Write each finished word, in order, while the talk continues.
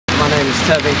name is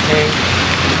Tevin King.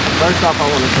 First off, I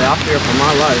want to say I fear for my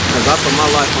life because I put my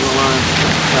life on the line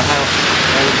to help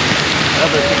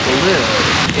other people live.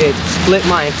 It split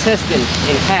my intestine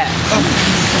in half.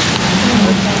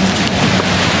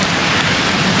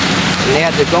 And they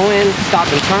had to go in, stop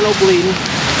internal bleeding.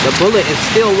 The bullet is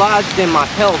still lodged in my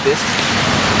pelvis.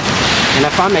 And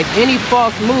if I make any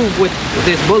false move with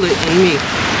this bullet in me,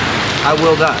 I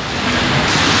will die.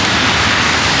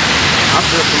 I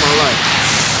fear for my life.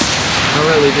 I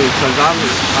really do, because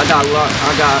I got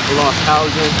lost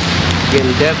housing,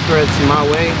 getting death threats in my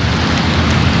way,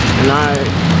 and I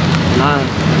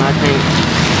can't.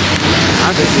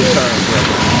 I just be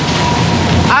terrible.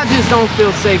 I just don't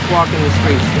feel safe walking the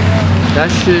streets.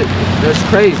 That's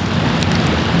crazy.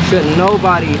 Shouldn't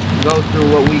nobody go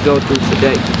through what we go through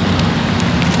today.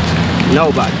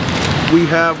 Nobody. We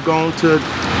have gone to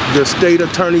the state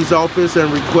attorney's office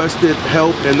and requested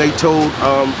help, and they told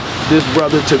this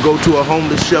brother to go to a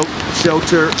homeless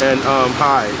shelter and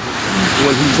hide,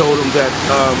 when he told him that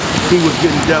he was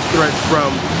getting death threats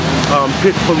from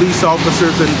police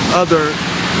officers and other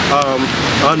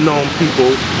unknown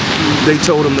people. They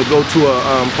told him to go to a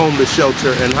homeless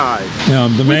shelter and hide.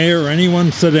 The mayor or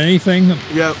anyone said anything?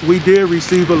 Yeah, we did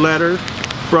receive a letter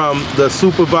from the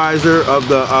supervisor of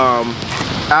the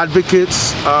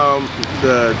advocates,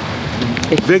 the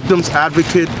victims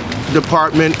advocate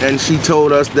department, and she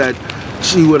told us that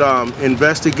she would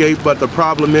investigate, but the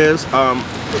problem is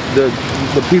the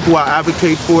people I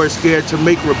advocate for are scared to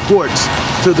make reports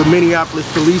to the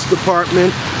Minneapolis Police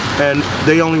Department, and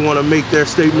they only want to make their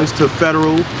statements to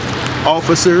federal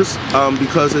officers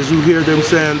because, as you hear them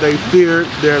saying, they fear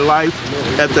their life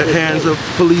at the hands of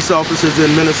police officers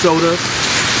in Minnesota,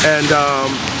 and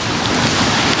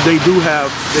they do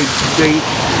have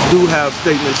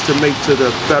statements to make to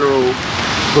the federal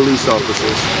police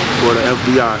officers or the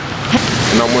FBI.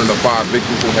 And I'm one of the 5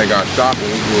 victims who had got shot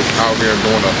when we was out here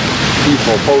doing a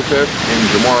peaceful protest. And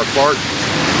Jamar Clark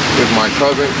is my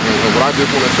cousin. And what I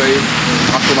just want to say,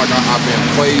 I feel like I've been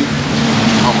played.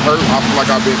 I'm hurt. I feel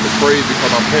like I've been betrayed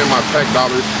because I'm paying my tax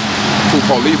dollars to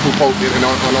police who post it. And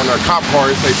on their cop car,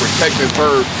 it say protect and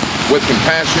serve with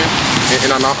compassion.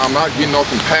 And I'm not getting no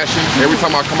compassion. Every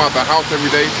time I come out the house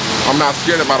every day, I'm not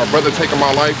scared about a brother taking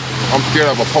my life. I'm scared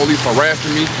of a police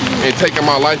harassing me and taking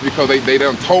my life because they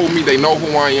done told me they know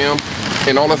who I am.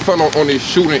 And all of a sudden on this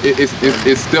shooting,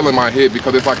 it's still in my head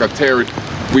because it's like a terrorist.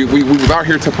 We was out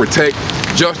here to protect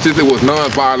justice. It was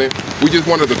non-violent. We just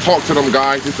wanted to talk to them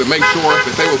guys just to make sure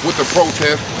that they was with the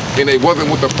protest and they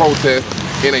wasn't with the protest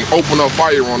and they opened up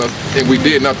fire on us and we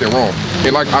did nothing wrong.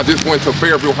 And like I just went to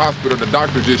Fairview Hospital, the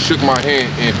doctor just shook my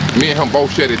hand and me and him both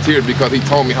shedded tears because he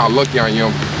told me how lucky I am.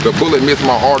 The bullet missed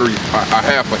my artery a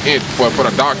half an inch for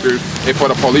the doctors and for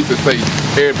the police to say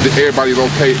everybody's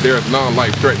okay, there's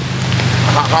non-life threatening.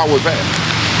 How was that?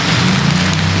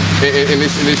 And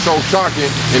it's so shocking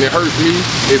and it hurts me,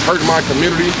 it hurts my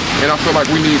community, and I feel like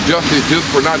we need justice just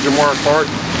for not Jamar Clark,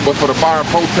 but for the fire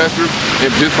protesters and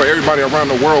just for everybody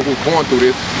around the world who's going through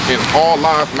this. And all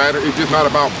lives matter. It's just not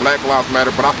about Black Lives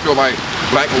Matter, but I feel like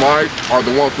Black lives are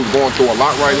the ones who's going through a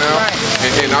lot right now,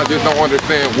 and I just don't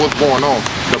understand what's going on.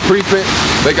 The precinct,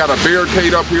 they got a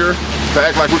barricade up here to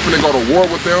act like we're finna go to war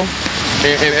with them,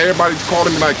 and everybody's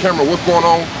calling me like, Cameron, what's going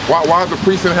on? Why does the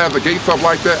precinct have the gates up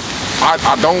like that?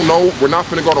 I don't know. We're not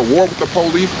finna go to war with the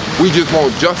police. We just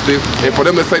want justice, and for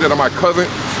them to say that my cousin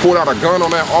pulled out a gun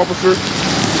on that officer,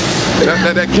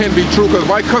 that can't be true, because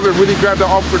my cousin really grabbed the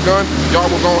officer gun, y'all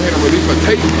will go ahead and release a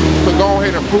tape to go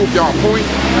ahead and prove y'all point.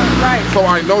 Right. So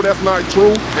I know that's not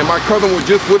true, and my cousin was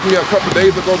just with me a couple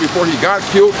days ago before he got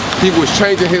killed. He was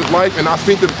changing his life, and I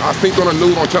seen on the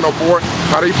news on Channel 4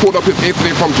 how they pulled up his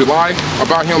incident from July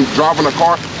about him driving a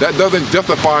car. That doesn't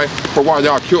justify for why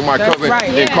y'all killed my cousin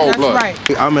in cold blood. Right.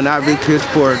 I'm an advocate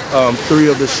for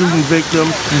 3 of the shooting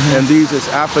victims, and these is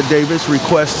affidavits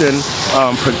requesting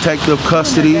protective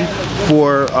custody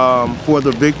for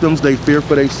the victims. They fear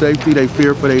for their safety, they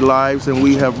fear for their lives, and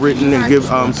we have written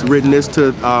and written this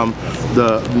to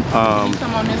the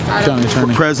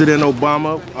President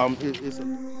Obama.